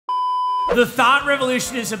The thought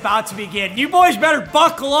revolution is about to begin. You boys better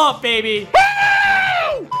buckle up, baby.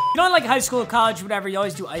 You know, in like high school, college, whatever, you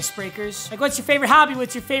always do icebreakers. Like, what's your favorite hobby?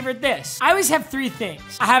 What's your favorite this? I always have 3 things.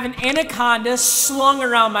 I have an anaconda slung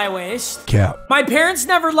around my waist. Cap. My parents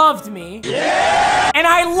never loved me. Yeah! And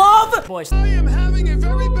I love... Boys. I am having a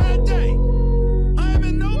very bad day. I am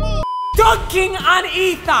in no mood. Dunking on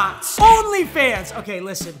E-Thots. OnlyFans. Okay,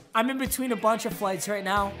 listen. I'm in between a bunch of flights right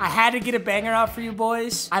now. I had to get a banger out for you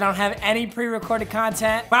boys. I don't have any pre-recorded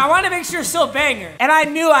content, but I want to make sure it's still a banger. And I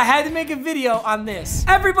knew I had to make a video on this.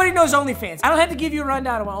 Everybody knows OnlyFans. I don't have to give you a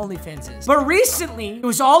rundown of what OnlyFans is. But recently, it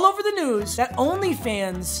was all over the news that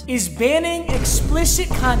OnlyFans is banning explicit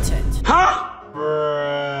content. Huh?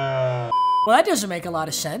 Well, that doesn't make a lot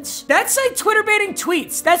of sense. That's like Twitter banning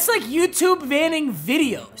tweets. That's like YouTube banning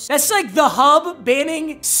videos. That's like the hub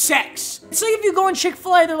banning sex. It's like if you go in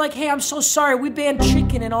Chick-fil-A, they're like, hey, I'm so sorry, we banned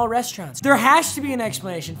chicken in all restaurants. There has to be an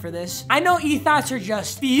explanation for this. I know E-Thots are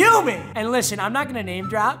just fuming. And listen, I'm not gonna name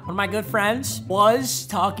drop. One of my good friends was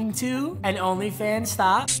talking to an OnlyFans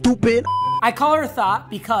thought. Stupid. I call her a thought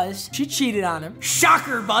because she cheated on him.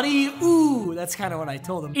 Shocker, buddy. Ooh, that's kind of what I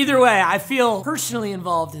told him. Either way, I feel personally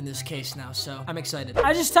involved in this case now, so I'm excited.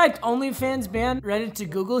 I just typed OnlyFans ban right into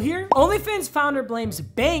Google here. OnlyFans founder blames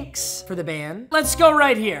banks for the ban. Let's go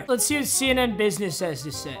right here. Let's see what CNN Business has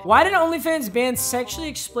to say. Why did OnlyFans ban sexually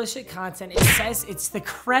explicit content? It says it's the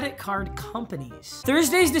credit card companies.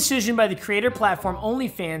 Thursday's decision by the creator platform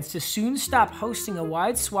OnlyFans to soon stop hosting a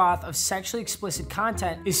wide swath of sexually explicit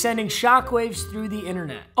content is sending shockwaves through the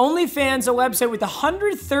internet. OnlyFans, a website with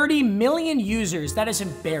 130 million users, that is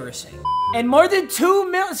embarrassing. And more than 2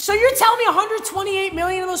 million, so you're telling me 128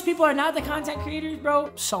 million of those people are not the content creators, bro?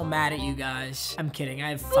 I'm so mad at you guys. I'm kidding,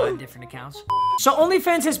 I have 5 different accounts. So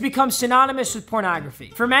OnlyFans has become synonymous with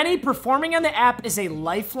pornography. For many, performing on the app is a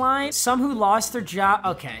lifeline. Some who lost their job,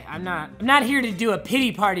 okay, I'm not here to do a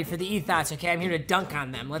pity party for the E-Thots, okay? I'm here to dunk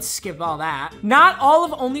on them. Let's skip all that. Not all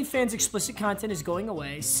of OnlyFans' explicit content is going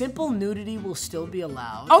away. Simple nudity will still be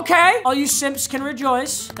allowed. Okay, all you simps can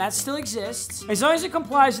rejoice. That still exists. As long as it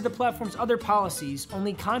complies with the platform's other policies,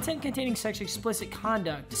 only content containing sexually explicit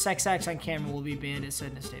conduct, sex acts on camera, will be banned, it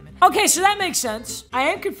said in a statement. Okay, so that makes sense. I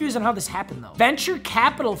am confused on how this happened though. Venture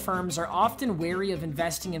capital firms are often wary of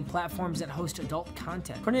investing in platforms that host adult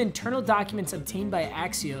content. According to internal documents obtained by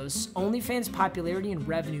Axios, OnlyFans' popularity and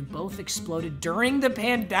revenue both exploded during the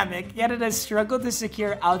pandemic, yet it has struggled to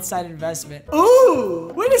secure outside investment.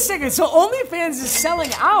 Ooh, wait a second, so OnlyFans is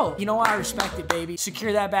selling out. You know what, I respect it, baby.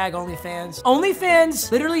 Secure that bag, OnlyFans.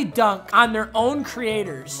 OnlyFans literally dunk on their own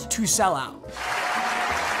creators to sell out.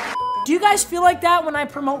 Do you guys feel like that when I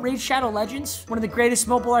promote Raid Shadow Legends? One of the greatest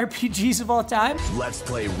mobile RPGs of all time? Let's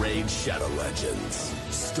play Raid Shadow Legends.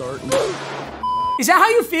 Start. Is that how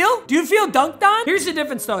you feel? Do you feel dunked on? Here's the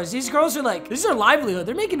difference though, is these girls are like, this is their livelihood.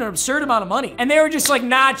 They're making an absurd amount of money. And they were just like,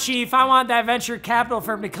 nah, chief, I want that venture capital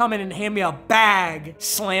firm to come in and hand me a bag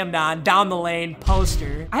slammed on, down the lane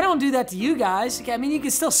poster. I don't do that to you guys. I mean, you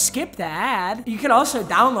can still skip the ad. You can also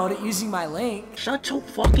download it using my link. Shut your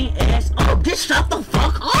fucking ass up. Just shut the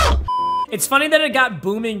fuck up. It's funny that it got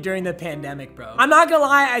booming during the pandemic, bro. I'm not gonna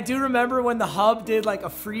lie, I do remember when the Hub did like a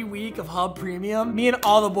free week of Hub Premium. Me and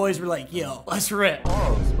all the boys were like, yo, let's rip.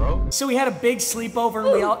 Pause, bro. So we had a big sleepover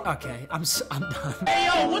and we all, okay, I'm done. Hey,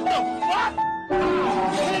 yo, what the fuck?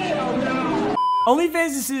 Hell no.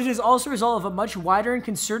 OnlyFans' decision is also a result of a much wider and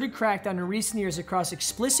concerted crackdown in recent years across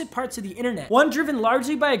explicit parts of the internet, one driven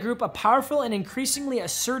largely by a group of powerful and increasingly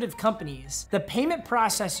assertive companies, the payment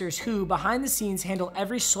processors who, behind the scenes, handle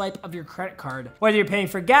every swipe of your credit card, whether you're paying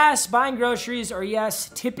for gas, buying groceries, or yes,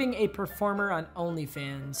 tipping a performer on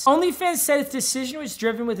OnlyFans. OnlyFans said its decision was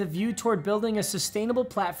driven with a view toward building a sustainable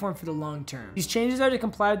platform for the long term. These changes are to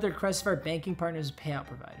comply with the requests of our banking partners and payout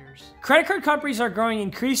providers. Credit card companies are growing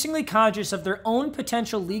increasingly conscious of their own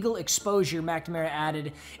potential legal exposure, McNamara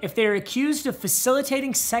added, if they are accused of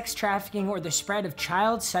facilitating sex trafficking or the spread of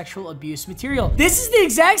child sexual abuse material. This is the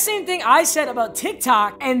exact same thing I said about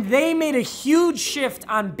TikTok, and they made a huge shift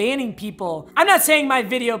on banning people. I'm not saying my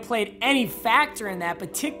video played any factor in that,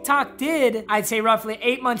 but TikTok did, I'd say roughly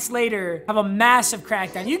 8 months later, have a massive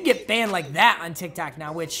crackdown. You can get banned like that on TikTok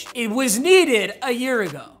now, which it was needed a year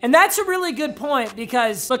ago. And that's a really good point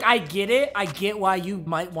because, look, I get it. I get why you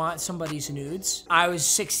might want somebody's nudes. I was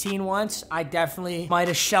 16 once. I definitely might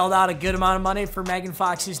have shelled out a good amount of money for Megan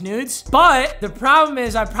Fox's nudes. But the problem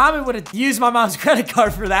is I probably would have used my mom's credit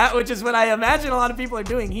card for that, which is what I imagine a lot of people are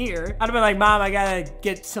doing here. I'd have been like, Mom, I gotta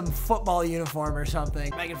get some football uniform or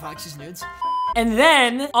something. Megan Fox's nudes. And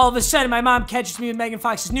then all of a sudden my mom catches me with Megan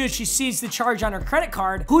Fox's news. She sees the charge on her credit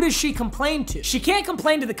card. Who does she complain to? She can't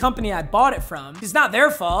complain to the company I bought it from. It's not their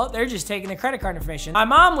fault. They're just taking the credit card information. My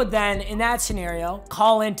mom would then, in that scenario,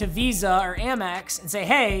 call into Visa or Amex and say,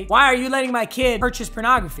 hey, why are you letting my kid purchase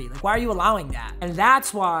pornography? Like, why are you allowing that? And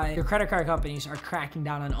that's why your credit card companies are cracking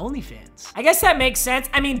down on OnlyFans. I guess that makes sense.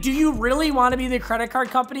 I mean, do you really want to be the credit card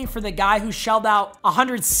company for the guy who shelled out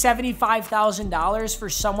 $175,000 for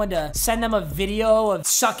someone to send them a video of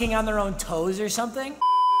sucking on their own toes or something?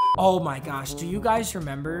 Oh my gosh, do you guys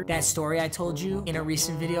remember that story I told you in a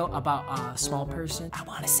recent video about a small person? I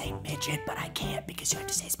want to say midget, but I can't because you have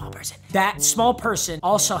to say small person. That small person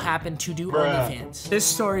also happened to do OnlyFans. This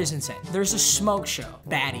story is insane. There's a smoke show,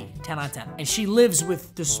 baddie, 10 out of 10, and she lives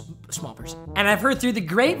with this small person. And I've heard through the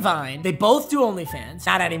grapevine, they both do OnlyFans.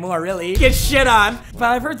 Not anymore, really. Get shit on. But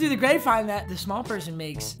I've heard through the grapevine that the small person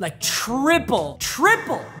makes like triple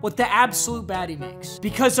what the absolute baddie makes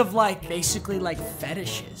because of like, basically like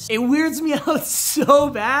fetishes. It weirds me out so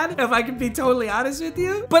bad, if I can be totally honest with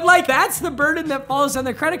you. But like, that's the burden that falls on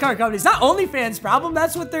the credit card companies. Not OnlyFans' problem,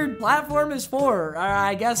 that's what their platform is for, or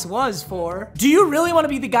I guess was for. Do you really want to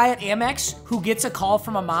be the guy at Amex who gets a call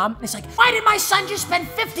from a mom? And it's like, why did my son just spend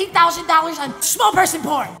 $15,000 on small person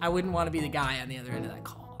porn? I wouldn't want to be the guy on the other end of that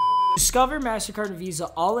call. Discover, MasterCard, and Visa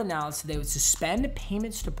all announced they would suspend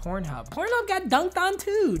payments to Pornhub. Pornhub got dunked on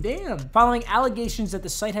too, damn. Following allegations that the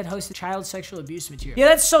site had hosted child sexual abuse material. Yeah,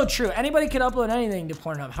 that's so true. Anybody could upload anything to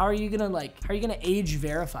Pornhub. How are you gonna age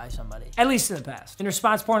verify somebody? At least in the past. In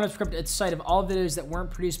response, Pornhub scripted its site of all videos that weren't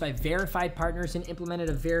produced by verified partners and implemented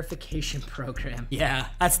a verification program. Yeah,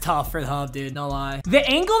 that's tough for the hub, dude, no lie. The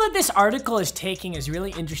angle that this article is taking is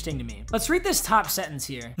really interesting to me. Let's read this top sentence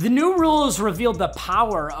here. The new rules revealed the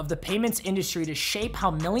power of the payments industry to shape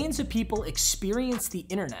how millions of people experience the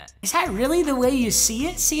internet. Is that really the way you see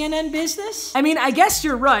it, CNN Business? I mean, I guess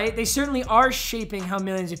you're right. They certainly are shaping how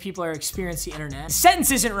millions of people are experiencing the internet. The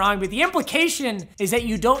sentence isn't wrong, but the implication is that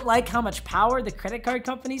you don't like how much power the credit card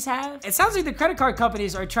companies have. It sounds like the credit card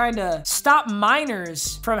companies are trying to stop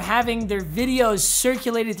minors from having their videos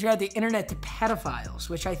circulated throughout the internet to pedophiles,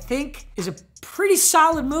 which I think is a pretty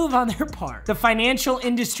solid move on their part. The financial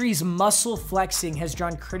industry's muscle flexing has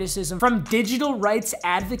drawn criticism from digital rights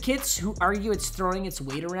advocates who argue it's throwing its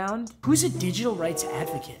weight around. Who's a digital rights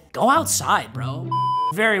advocate? Go outside, bro.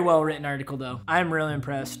 Very well written article though. I'm really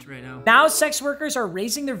impressed right now. Now sex workers are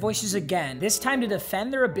raising their voices again, this time to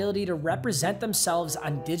defend their ability to represent themselves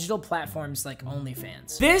on digital platforms like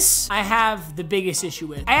OnlyFans. This I have the biggest issue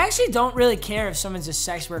with. I actually don't really care if someone's a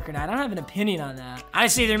sex worker or not. I don't have an opinion on that.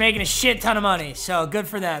 Honestly, they're making a shit ton of money, so good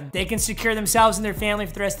for them. They can secure themselves and their family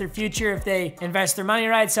for the rest of their future if they invest their money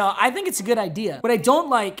right. So I think it's a good idea. What I don't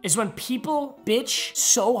like is when people bitch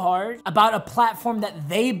so hard about a platform that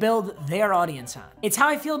they build their audience on. It's how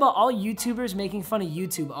I feel about all YouTubers making fun of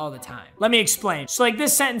YouTube all the time. Let me explain. So like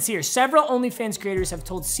this sentence here, several OnlyFans creators have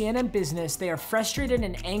told CNN Business they are frustrated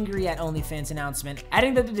and angry at OnlyFans announcement,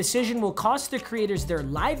 adding that the decision will cost the creators their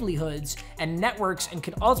livelihoods and networks and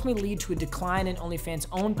could ultimately lead to a decline in OnlyFans'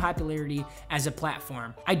 own popularity as a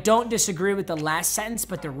platform. I don't disagree with the last sentence,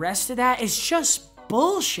 but the rest of that is just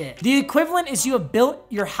bullshit. The equivalent is you have built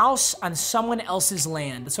your house on someone else's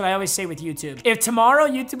land. That's what I always say with YouTube. If tomorrow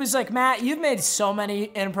YouTube is like, Matt, you've made so many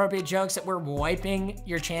inappropriate jokes that we're wiping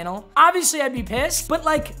your channel, obviously I'd be pissed, but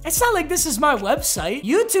like, it's not like this is my website.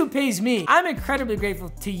 YouTube pays me. I'm incredibly grateful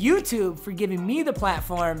to YouTube for giving me the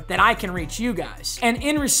platform that I can reach you guys. And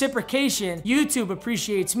in reciprocation, YouTube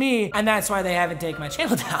appreciates me, and that's why they haven't taken my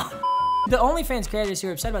channel down. The OnlyFans creators who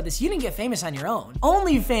are upset about this, you didn't get famous on your own.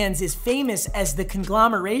 OnlyFans is famous as the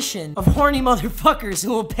conglomeration of horny motherfuckers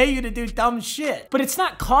who will pay you to do dumb shit. But it's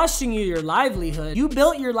not costing you your livelihood. You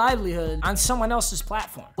built your livelihood on someone else's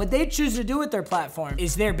platform. What they choose to do with their platform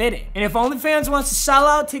is their bidding. And if OnlyFans wants to sell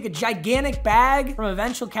out, take a gigantic bag from a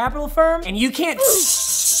venture capital firm, and you can't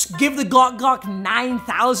give the Glock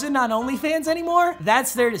 9,000 on OnlyFans anymore,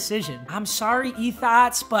 that's their decision. I'm sorry,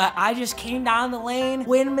 E-Thots, but I just came down the lane,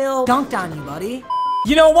 windmill, dunked on you, buddy.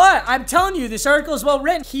 You know what? I'm telling you, this article is well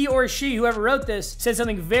written. He or she, whoever wrote this, said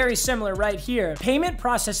something very similar right here. Payment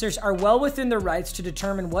processors are well within their rights to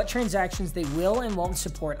determine what transactions they will and won't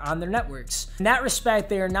support on their networks. In that respect,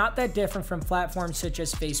 they are not that different from platforms such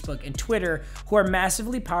as Facebook and Twitter, who are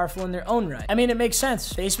massively powerful in their own right. I mean, it makes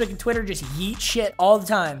sense. Facebook and Twitter just yeet shit all the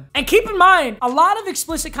time. And keep in mind, a lot of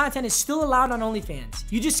explicit content is still allowed on OnlyFans.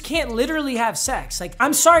 You just can't literally have sex. Like,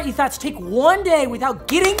 I'm sorry, E-Thots, take one day without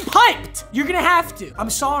getting piped. You're gonna have to. I'm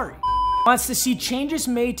sorry. wants to see changes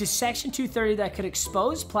made to Section 230 that could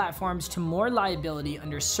expose platforms to more liability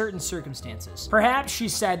under certain circumstances. Perhaps, she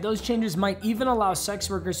said, those changes might even allow sex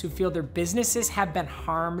workers who feel their businesses have been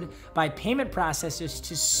harmed by payment processors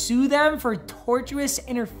to sue them for tortuous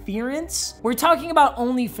interference. We're talking about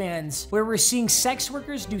OnlyFans, where we're seeing sex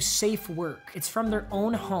workers do safe work. It's from their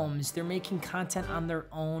own homes. They're making content on their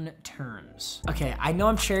own terms. Okay, I know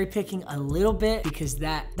I'm cherry picking a little bit because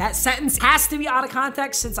that sentence has to be out of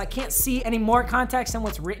context since I can't see any more context than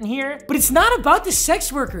what's written here. But it's not about the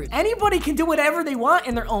sex workers. Anybody can do whatever they want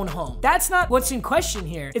in their own home. That's not what's in question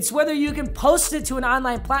here. It's whether you can post it to an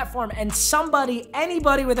online platform and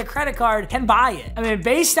anybody with a credit card can buy it. I mean,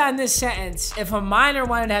 based on this sentence, if a minor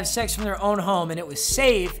wanted to have sex from their own home and it was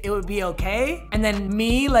safe, it would be okay. And then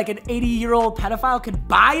me, like an 80-year-old pedophile, could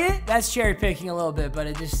buy it? That's cherry picking a little bit, but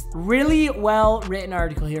it just really well written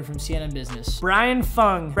article here from CNN Business. Brian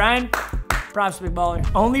Fung. Brian, props, big baller.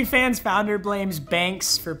 OnlyFans founder blames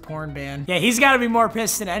banks for porn ban. Yeah, he's gotta be more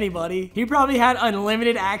pissed than anybody. He probably had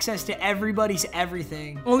unlimited access to everybody's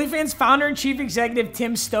everything. OnlyFans founder and chief executive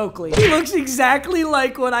Tim Stokely. He looks exactly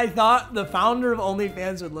like what I thought the founder of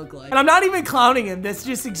OnlyFans would look like. And I'm not even clowning him. That's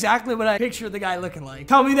just exactly what I picture the guy looking like.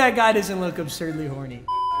 Tell me that guy doesn't look absurdly horny.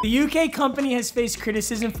 The UK company has faced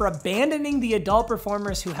criticism for abandoning the adult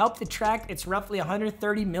performers who helped attract its roughly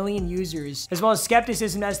 130 million users, as well as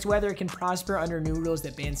skepticism as to whether it can prosper under new rules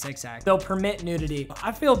that ban sex acts. They'll permit nudity.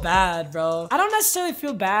 I feel bad, bro. I don't necessarily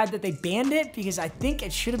feel bad that they banned it because I think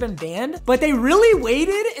it should have been banned, but they really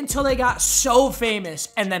waited until they got so famous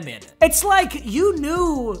and then banned it. It's like you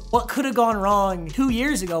knew what could have gone wrong 2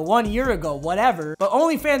 years ago, 1 year ago, whatever, but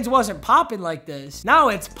OnlyFans wasn't popping like this. Now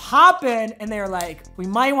it's popping and they're like, we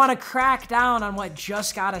might want to crack down on what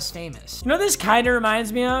just got us famous. You know, this kind of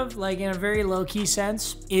reminds me of, like in a very low-key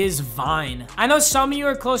sense, is Vine. I know some of you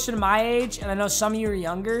are closer to my age and I know some of you are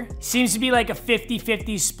younger. Seems to be like a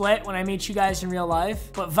 50-50 split when I meet you guys in real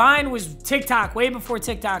life. But Vine was TikTok way before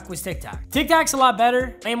TikTok was TikTok. TikTok's a lot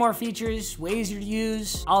better, way more features, way easier to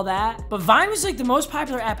use, all that. But Vine was like the most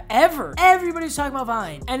popular app ever. Everybody was talking about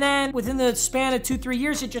Vine. And then within the span of 2-3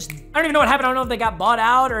 years, I don't even know what happened. I don't know if they got bought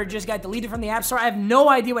out or just got deleted from the app store. I have no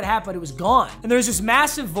idea what happened, but it was gone. And there was this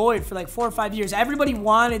massive void for like 4 or 5 years. Everybody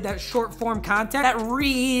wanted that short form content, that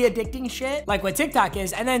re-addicting shit, like what TikTok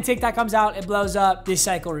is. And then TikTok comes out, it blows up, this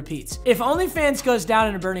cycle repeats. If OnlyFans goes down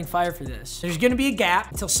in a burning fire for this, there's gonna be a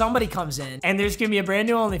gap until somebody comes in and there's gonna be a brand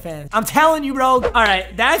new OnlyFans. I'm telling you, bro. All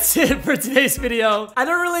right, that's it for today's video. I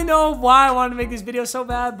don't really know why I wanted to make this video so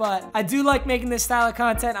bad, but I do like making this style of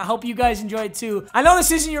content. I hope you guys enjoyed too. I know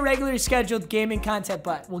this isn't your regularly scheduled gaming content,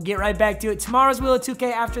 but we'll get right back to it. Tomorrow's Wheel of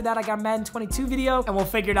 2K. After that, I got Madden 22 video and we'll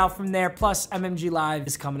figure it out from there. Plus MMG Live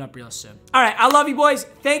is coming up real soon. All right, I love you boys.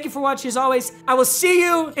 Thank you for watching as always. I will see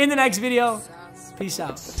you in the next video. Peace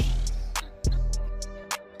out.